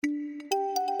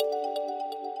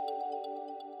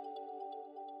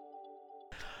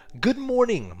Good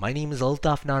morning. My name is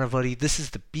Altaf Nanavati. This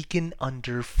is the Beacon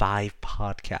Under 5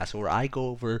 podcast where I go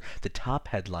over the top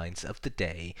headlines of the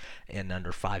day in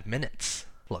under 5 minutes.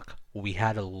 Look, we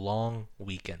had a long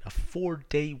weekend, a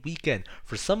 4-day weekend.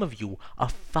 For some of you, a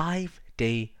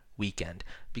 5-day weekend.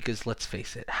 Because let's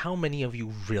face it, how many of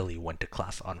you really went to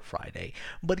class on Friday?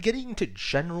 But getting into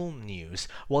general news,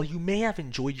 while you may have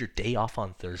enjoyed your day off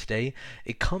on Thursday,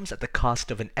 it comes at the cost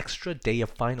of an extra day of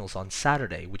finals on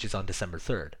Saturday, which is on December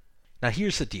 3rd. Now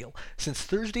here's the deal. Since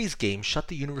Thursday's game shut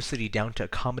the university down to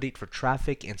accommodate for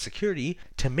traffic and security,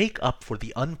 to make up for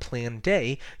the unplanned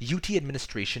day, UT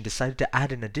administration decided to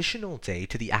add an additional day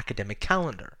to the academic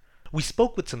calendar. We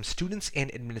spoke with some students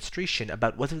and administration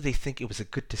about whether they think it was a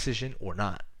good decision or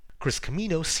not. Chris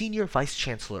Camino, Senior Vice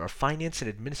Chancellor of Finance and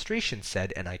Administration,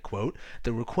 said, and I quote,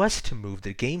 "The request to move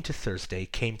the game to Thursday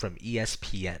came from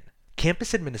ESPN.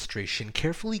 Campus administration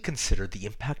carefully considered the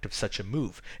impact of such a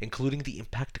move, including the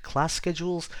impact to class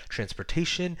schedules,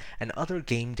 transportation, and other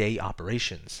game day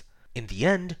operations. In the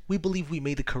end, we believe we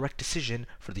made the correct decision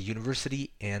for the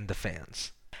university and the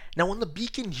fans." Now on the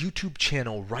Beacon YouTube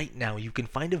channel right now, you can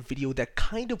find a video that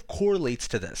kind of correlates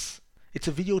to this. It's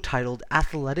a video titled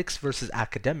Athletics versus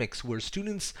Academics, where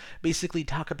students basically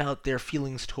talk about their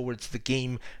feelings towards the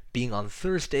game being on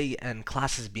Thursday and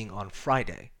classes being on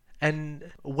Friday,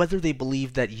 and whether they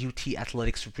believe that UT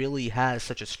athletics really has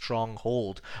such a strong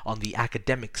hold on the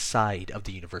academic side of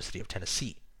the University of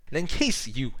Tennessee. And in case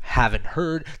you haven't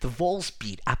heard, the Vols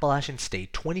beat Appalachian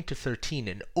State 20-13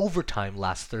 in overtime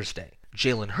last Thursday.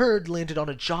 Jalen Hurd landed on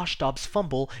a Josh Dobbs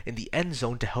fumble in the end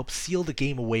zone to help seal the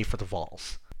game away for the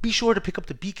Vols. Be sure to pick up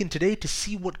the Beacon today to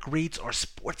see what grades our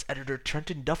sports editor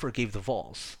Trenton Duffer gave the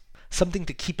Vols. Something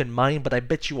to keep in mind, but I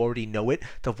bet you already know it,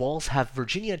 the Vols have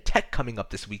Virginia Tech coming up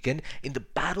this weekend in the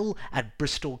Battle at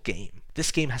Bristol game.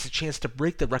 This game has a chance to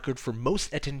break the record for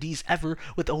most attendees ever,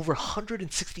 with over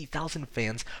 160,000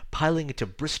 fans piling into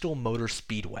Bristol Motor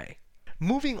Speedway.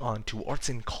 Moving on to arts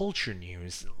and culture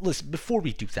news. Listen, before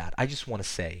we do that, I just want to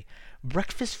say,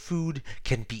 breakfast food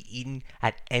can be eaten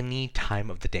at any time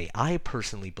of the day. I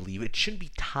personally believe it shouldn't be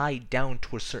tied down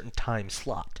to a certain time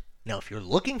slot. Now, if you're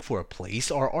looking for a place,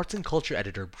 our arts and culture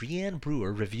editor Brianne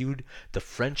Brewer reviewed the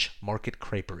French Market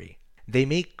Creperie. They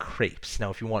make crepes. Now,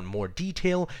 if you want more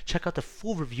detail, check out the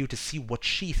full review to see what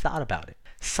she thought about it.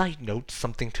 Side note,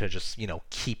 something to just,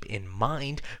 keep in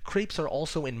mind, crepes are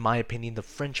also, in my opinion, the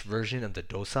French version of the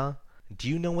dosa. Do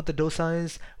you know what the dosa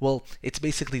is? Well, it's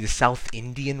basically the South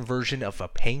Indian version of a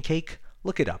pancake.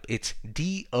 Look it up. It's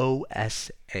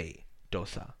D-O-S-A,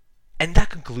 dosa. And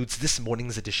that concludes this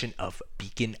morning's edition of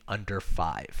Beacon Under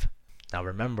 5. Now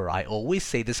remember, I always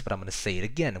say this, but I'm going to say it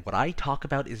again. What I talk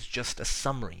about is just a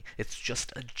summary. It's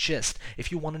just a gist.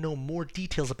 If you want to know more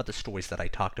details about the stories that I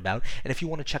talked about, and if you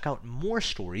want to check out more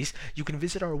stories, you can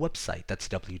visit our website. That's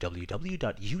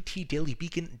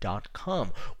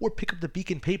www.utdailybeacon.com, or pick up the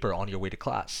Beacon paper on your way to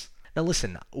class. Now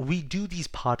listen, we do these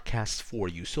podcasts for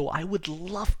you, so I would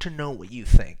love to know what you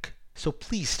think. So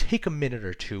please take a minute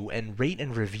or two and rate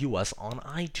and review us on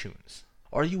iTunes.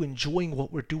 Are you enjoying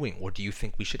what we're doing, or do you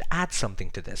think we should add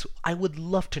something to this? I would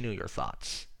love to know your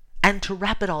thoughts. And to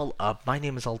wrap it all up, my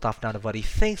name is Altaf Nanavati.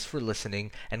 Thanks for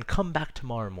listening, and come back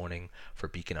tomorrow morning for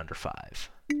Beacon Under 5.